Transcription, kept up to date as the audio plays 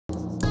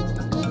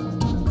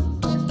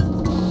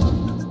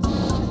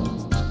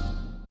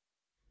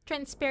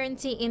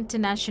Transparency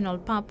International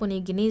Papua New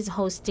Guinea is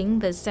hosting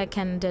the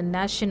second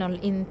National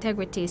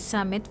Integrity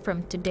Summit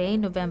from today,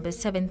 November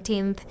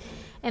 17th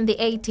and the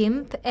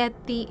 18th at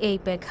the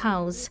APEC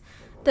Haus.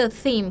 The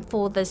theme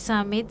for the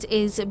summit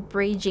is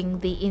Bridging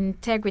the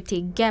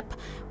Integrity Gap,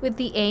 with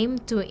the aim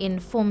to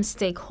inform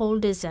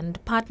stakeholders and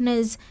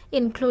partners,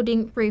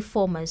 including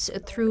reformers,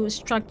 through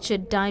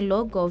structured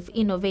dialogue of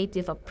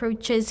innovative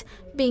approaches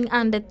being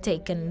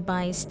undertaken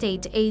by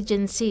state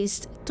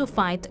agencies to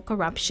fight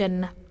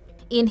corruption.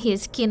 In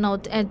his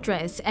keynote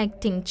address,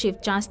 Acting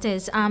Chief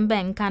Justice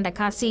Ambeng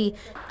Kandakasi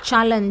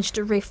challenged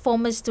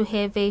reformers to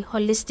have a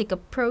holistic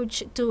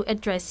approach to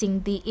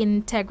addressing the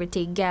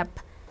integrity gap.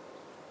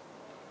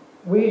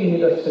 We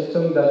need a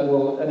system that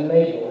will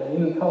enable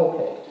and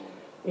inculcate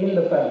in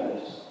the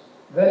families,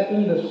 then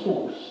in the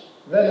schools,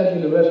 then at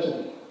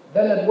university,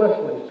 then at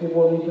workplace.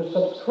 People need to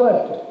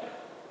subscribe to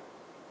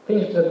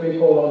things that we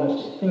call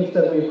honesty, things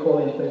that we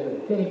call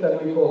integrity, things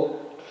that we call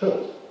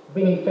truth,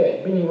 being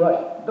fair, being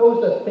right.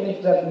 Those are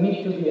things that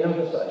need to be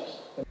emphasized.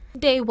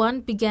 Day one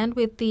began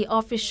with the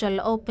official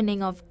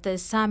opening of the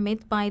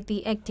summit by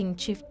the Acting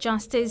Chief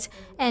Justice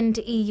and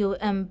EU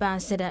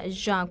Ambassador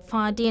Jacques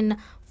Fardin,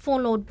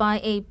 followed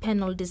by a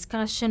panel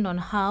discussion on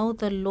how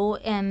the law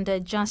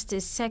and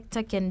justice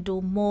sector can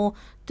do more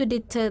to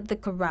deter the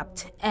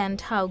corrupt and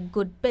how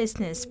good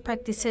business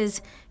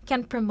practices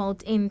can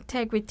promote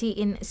integrity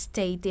in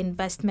state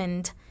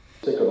investment.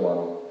 Second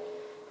one,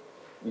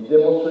 it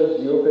demonstrates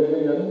the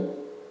European Union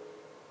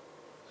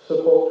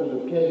support to the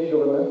PNG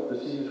government, the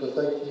civil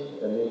society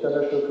and the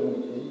international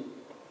community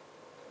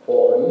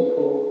for an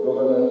improved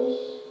governance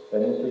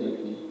and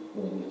integrity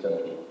in this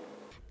country.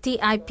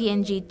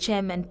 TIPNG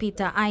Chairman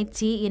Peter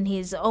IT, in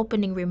his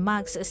opening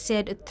remarks,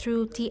 said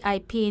through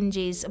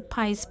TIPNG's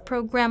PAIS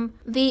program,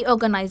 the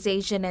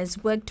organization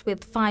has worked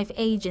with 5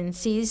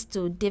 agencies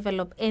to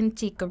develop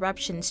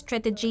anti-corruption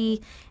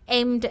strategy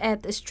aimed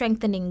at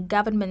strengthening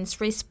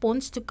government's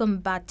response to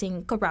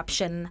combating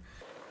corruption.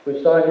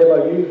 We signed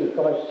MOUs with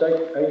 5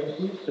 state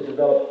agencies to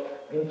develop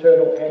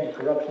internal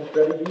anti-corruption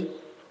strategies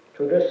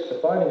to address the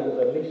findings of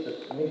the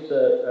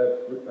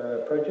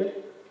NISA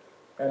project,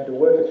 and to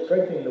work at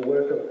strengthening the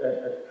work of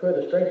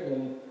further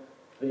strengthening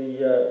the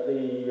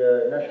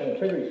national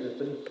integrity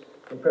systems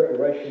in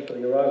preparation for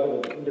the arrival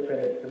of the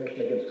Independent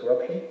Commission Against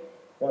Corruption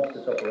once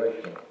it's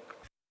operational.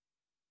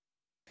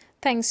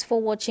 Thanks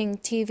for watching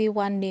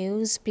TVWAN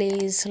News.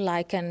 Please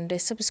like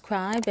and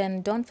subscribe,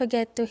 and don't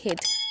forget to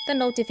hit the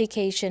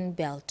notification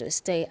bell to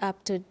stay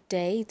up to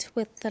date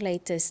with the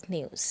latest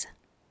news.